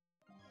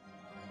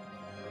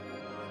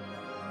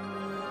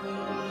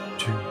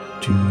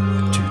do,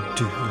 do,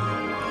 do.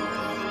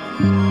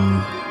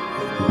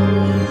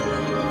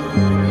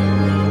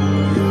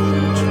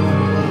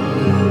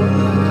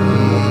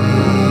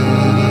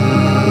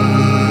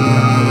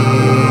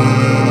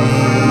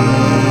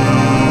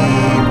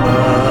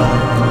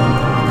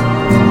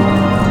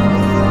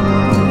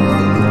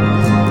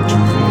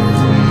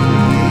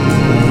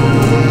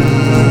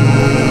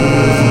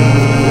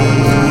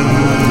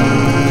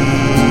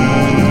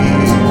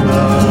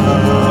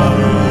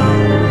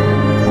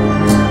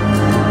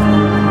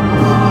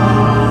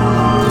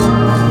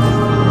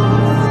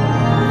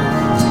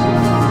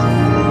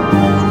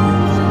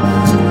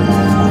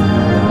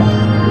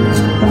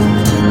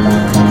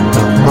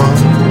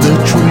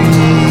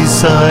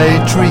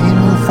 I dream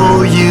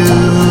for you.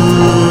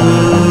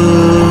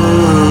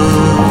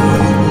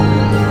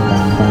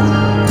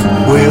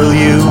 Will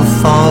you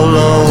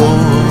follow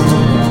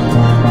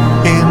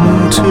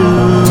into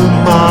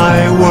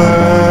my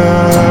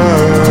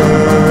world?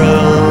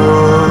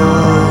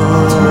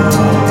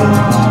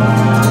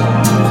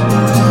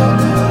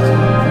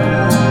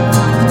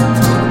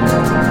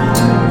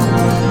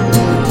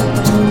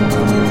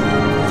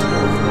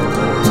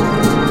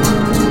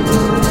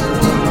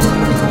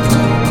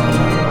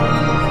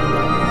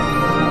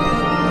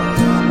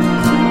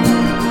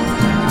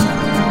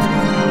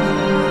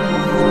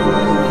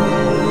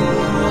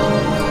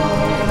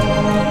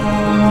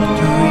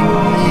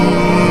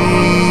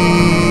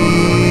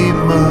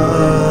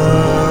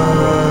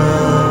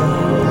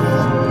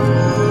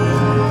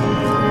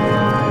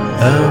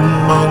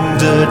 Among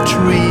the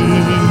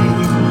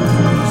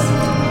trees,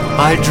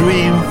 I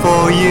dream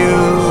for you.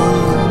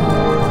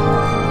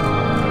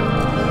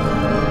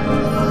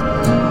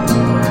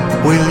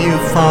 Will you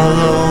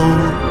follow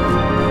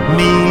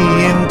me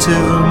into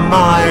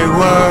my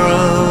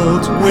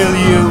world? Will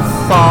you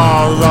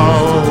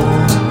follow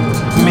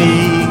me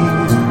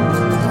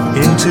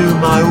into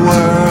my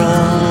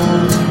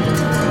world?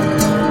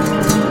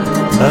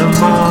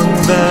 Among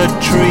the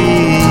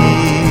trees,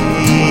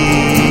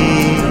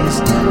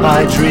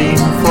 I dream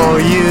for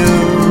you.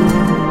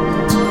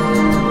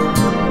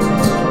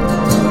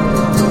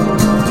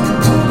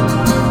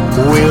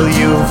 Will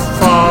you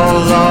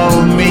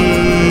follow me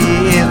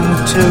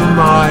into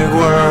my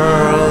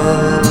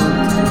world?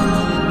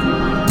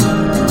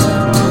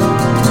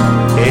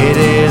 It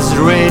is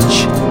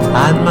rich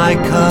and my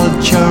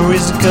culture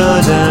is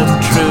good and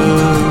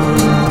true.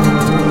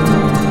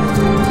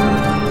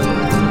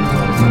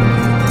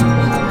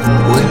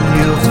 Will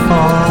you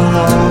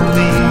follow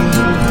me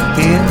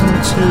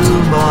into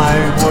my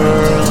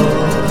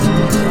world?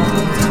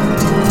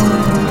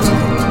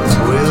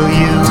 Will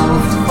you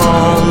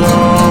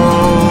follow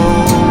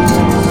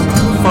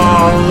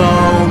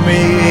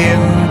me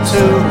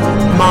into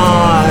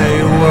my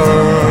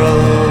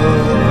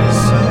world?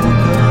 So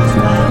good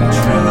and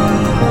true.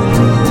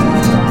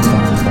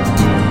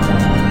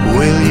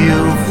 Will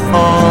you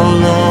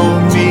follow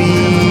me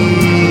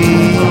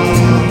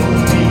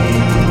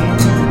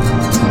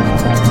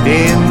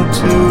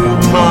into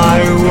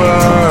my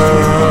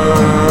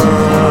world?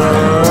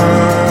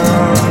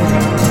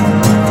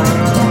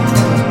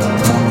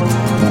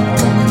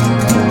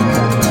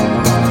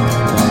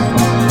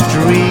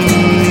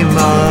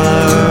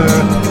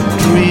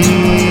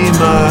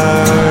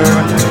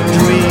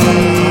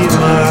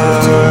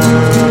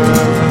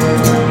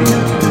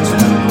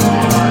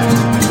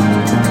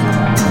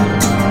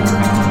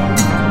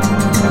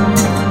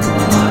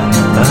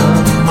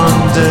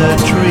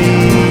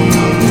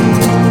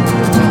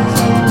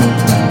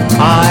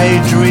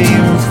 I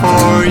dream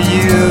for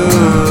you.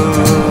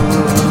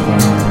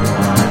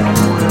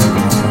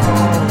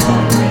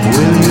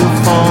 Will you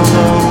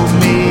follow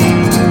me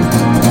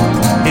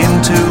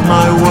into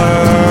my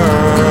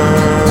world?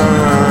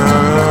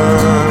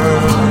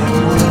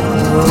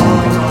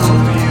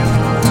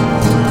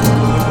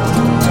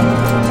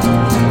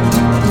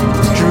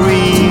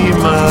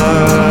 Dreamer,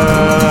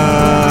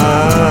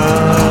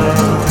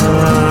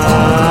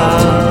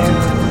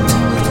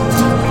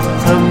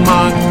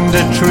 among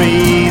the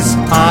trees,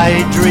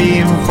 I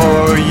dream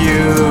for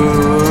you.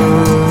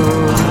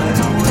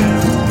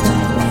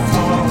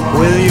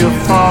 Will you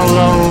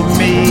follow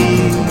me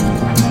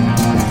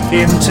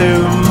into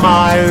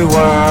my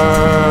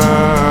world?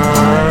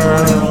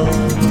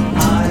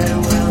 I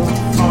will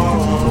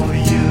follow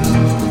you.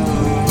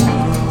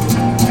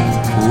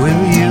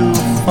 Will you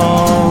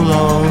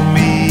follow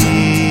me?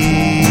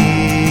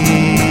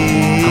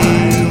 I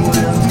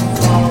will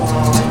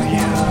follow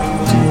you.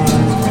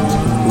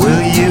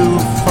 Will you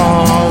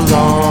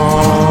follow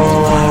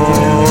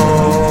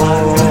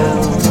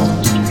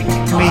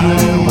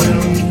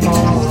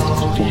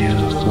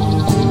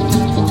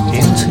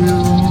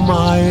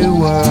my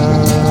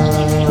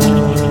world?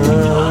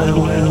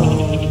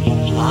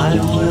 I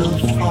will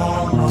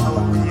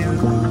follow you.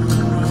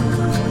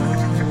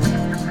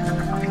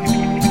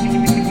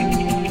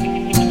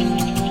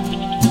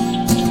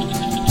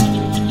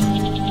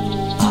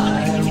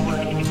 I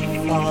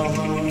will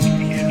follow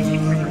you,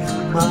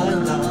 my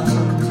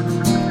love,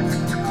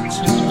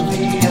 to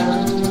the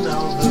end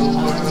of the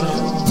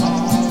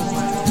world.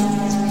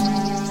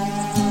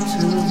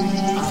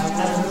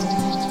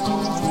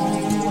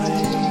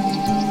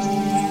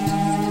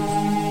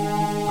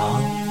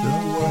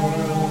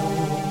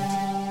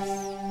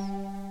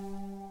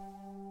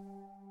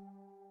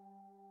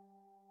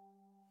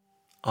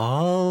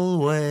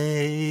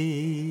 always.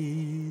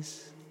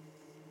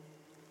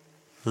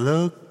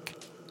 Look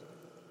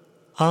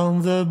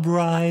on the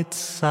bright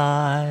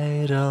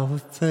side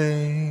of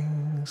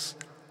things,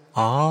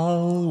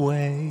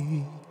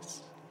 always.